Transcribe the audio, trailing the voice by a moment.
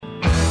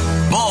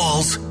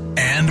details,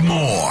 and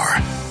more.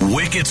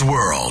 Wicket's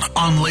World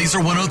on Laser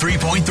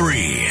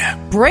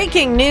 103.3.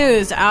 Breaking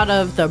news out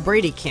of the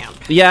Brady camp.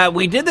 Yeah,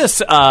 we did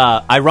this,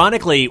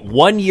 ironically,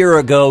 1 year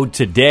ago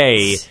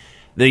today.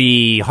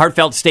 The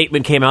heartfelt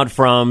statement came out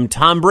from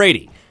Tom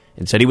Brady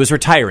and said he was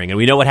retiring. And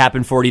we know what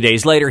happened 40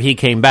 days later. He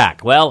came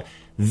back. Well,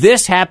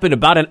 this happened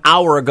about an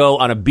hour ago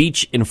on a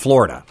beach in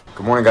Florida.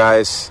 Good morning,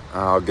 guys.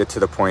 I'll get to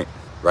the point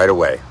right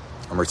away.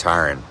 I'm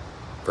retiring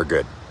for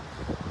good.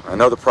 I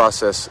know the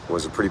process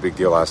was a pretty big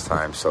deal last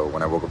time, so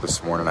when I woke up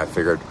this morning, I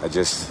figured I'd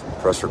just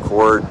press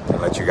record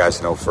and let you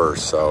guys know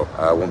first. So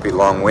I won't be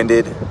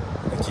long-winded.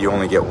 I think you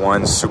only get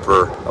one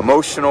super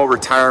emotional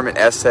retirement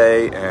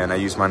essay, and I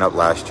used mine up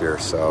last year.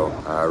 So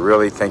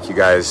really thank you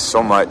guys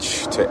so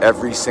much to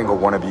every single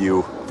one of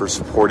you for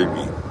supporting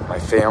me, my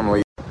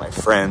family, my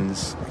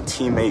friends, my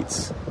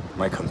teammates,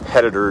 my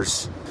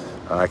competitors.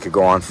 I could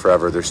go on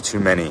forever. There's too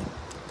many.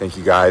 Thank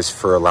you guys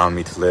for allowing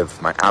me to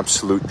live my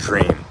absolute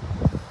dream.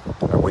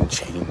 I wouldn't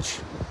change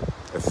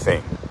a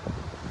thing.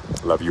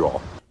 Love you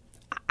all.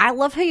 I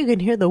love how you can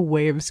hear the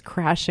waves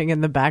crashing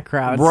in the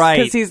background. Right.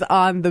 Because he's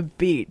on the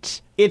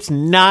beach. It's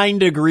 9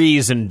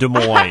 degrees in Des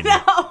Moines.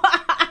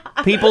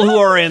 People who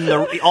are in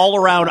all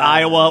around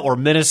Iowa or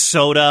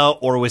Minnesota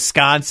or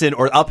Wisconsin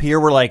or up here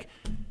were like,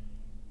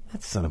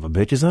 that son of a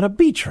bitch is on a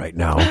beach right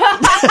now.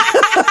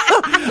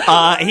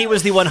 He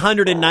was the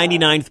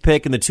 199th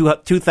pick in the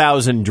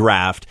 2000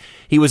 draft.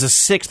 He was a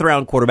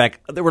 6th-round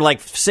quarterback. There were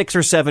like 6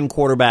 or 7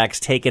 quarterbacks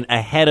taken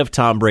ahead of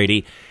Tom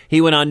Brady.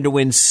 He went on to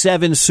win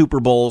 7 Super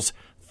Bowls,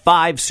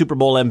 5 Super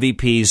Bowl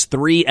MVPs,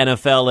 3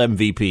 NFL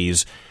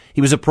MVPs.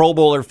 He was a Pro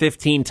Bowler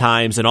 15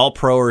 times, an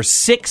All-Proer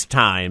 6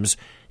 times.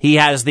 He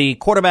has the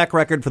quarterback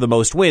record for the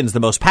most wins, the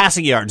most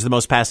passing yards, the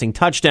most passing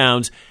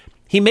touchdowns.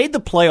 He made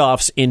the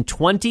playoffs in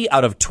 20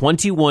 out of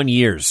 21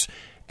 years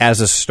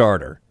as a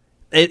starter.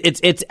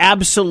 It's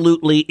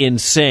absolutely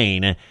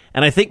insane.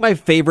 And I think my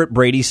favorite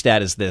Brady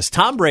stat is this.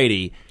 Tom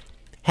Brady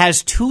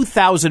has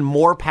 2,000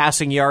 more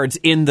passing yards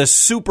in the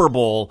Super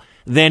Bowl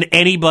than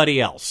anybody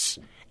else,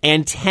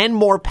 and 10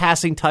 more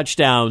passing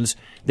touchdowns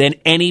than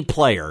any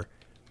player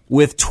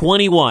with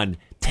 21.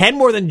 10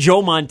 more than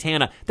Joe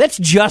Montana. That's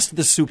just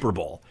the Super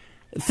Bowl.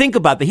 Think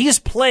about that. He has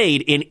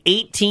played in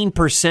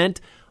 18%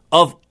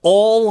 of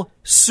all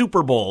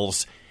Super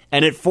Bowls,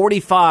 and at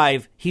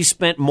 45, he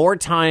spent more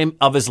time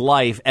of his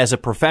life as a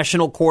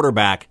professional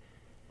quarterback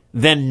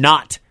than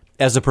not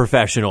as a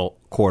professional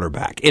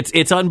quarterback.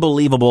 It's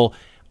unbelievable.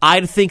 I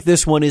think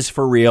this one is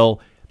for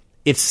real.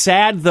 It's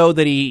sad, though,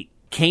 that he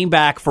came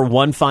back for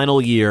one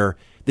final year.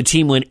 The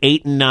team went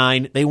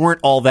 8-9. They weren't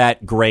all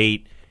that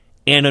great,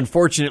 and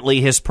unfortunately,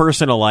 his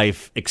personal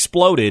life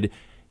exploded.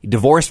 He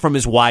divorced from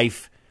his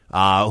wife.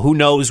 Who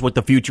knows what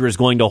the future is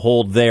going to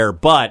hold there,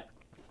 but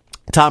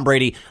Tom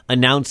Brady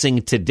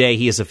announcing today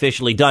he is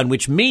officially done,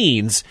 which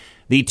means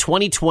the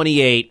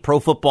 2028 Pro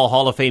Football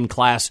Hall of Fame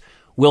class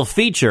will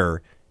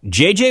feature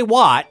J.J.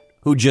 Watt,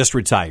 who just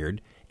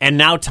retired, and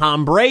now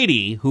Tom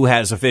Brady, who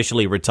has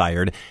officially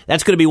retired.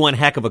 That's going to be one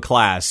heck of a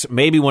class,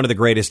 maybe one of the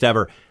greatest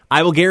ever.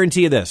 I will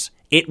guarantee you this,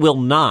 it will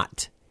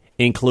not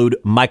include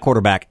my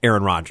quarterback,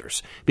 Aaron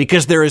Rodgers,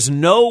 because there is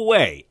no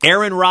way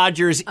Aaron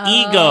Rodgers'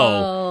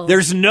 ego,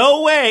 there's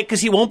no way,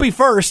 because he won't be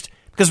first.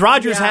 Because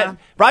Rodgers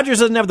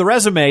doesn't have the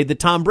resume that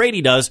Tom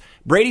Brady does.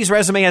 Brady's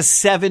resume has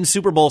 7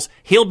 Super Bowls.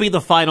 He'll be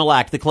the final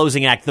act, the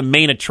closing act, the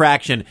main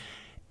attraction.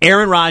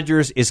 Aaron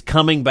Rodgers is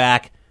coming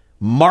back.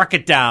 Mark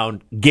it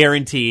down,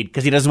 guaranteed,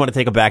 because he doesn't want to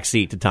take a back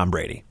seat to Tom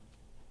Brady.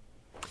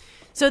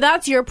 So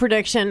that's your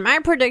prediction. My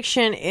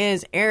prediction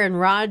is Aaron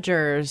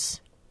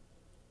Rodgers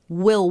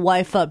will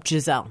wife up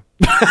Giselle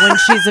when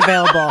she's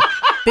available.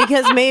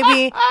 Because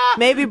maybe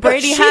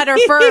Brady had her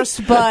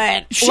first,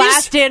 but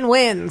last in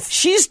wins.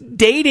 She's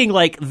dating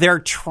like their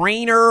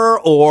trainer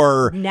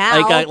or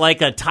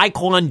like a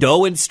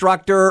taekwondo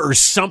instructor or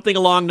something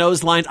along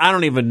those lines. I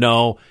don't even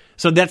know.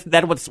 So that's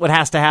what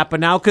has to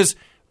happen now. Because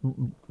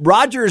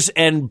Rodgers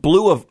and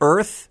Blue of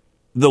Earth,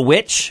 the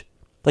witch,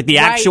 like the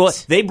actual,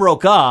 they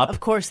broke up. Of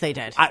course they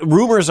did.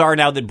 Rumors are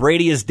now that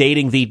Brady is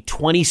dating the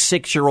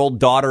 26-year-old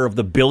daughter of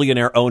the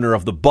billionaire owner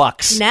of the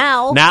Bucks. For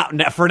now,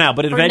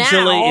 but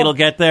eventually it'll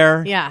get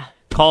there. Yeah.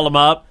 Call him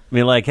up.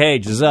 Be like, hey,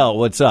 Giselle,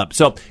 what's up?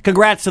 So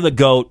congrats to the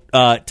GOAT,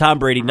 Tom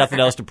Brady. Nothing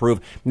else to prove.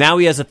 Now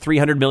he has a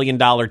 $300 million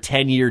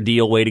 10-year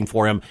deal waiting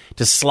for him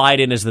to slide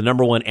in as the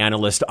 #1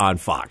 analyst on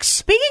Fox.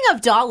 Speaking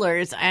of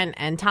dollars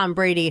and Tom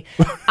Brady,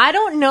 I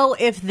don't know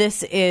if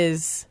this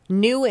is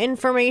new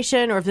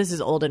information or if this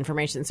is old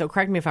information, so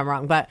correct me if I'm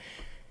wrong, but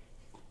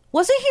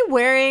wasn't he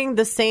wearing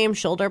the same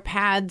shoulder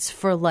pads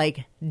for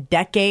like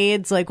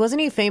decades? Like,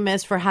 wasn't he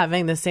famous for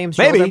having the same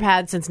shoulder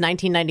pads since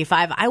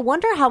 1995? I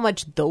wonder how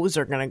much those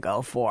are going to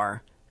go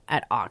for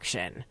at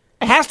auction.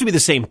 It has to be the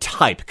same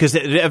type because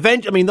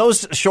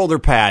those shoulder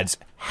pads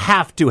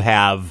have to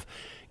have,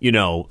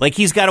 like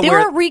he's got to wear.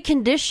 They were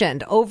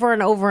reconditioned over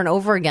and over and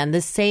over again.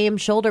 The same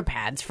shoulder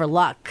pads for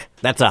luck.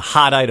 That's a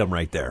hot item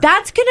right there.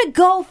 That's going to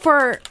go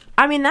for,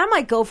 I mean, that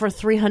might go for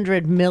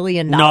 $300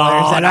 million. No,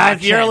 at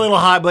auction. you're a little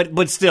high,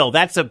 but still,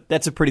 that's a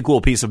pretty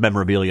cool piece of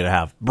memorabilia to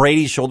have.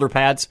 Brady's shoulder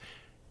pads,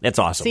 that's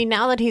awesome. See,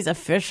 now that he's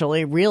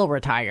officially real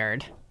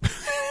retired.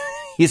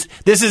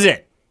 This is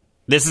it.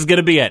 This is going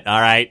to be it, all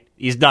right?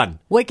 He's done.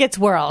 Wicket's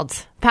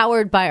World,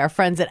 powered by our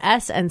friends at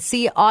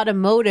S&C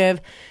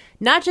Automotive.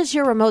 Not just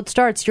your remote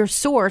starts, your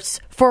source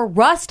for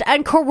rust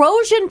and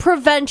corrosion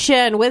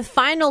prevention with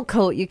Final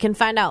Coat. You can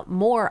find out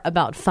more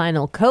about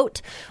Final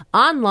Coat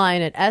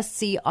online at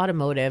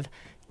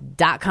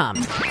scautomotive.com.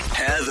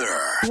 Heather.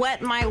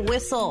 Wet my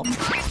whistle.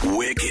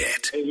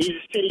 Wicket. He's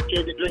a city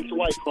kid that drinks a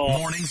White Claw.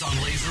 Mornings on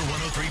Laser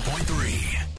 103.3.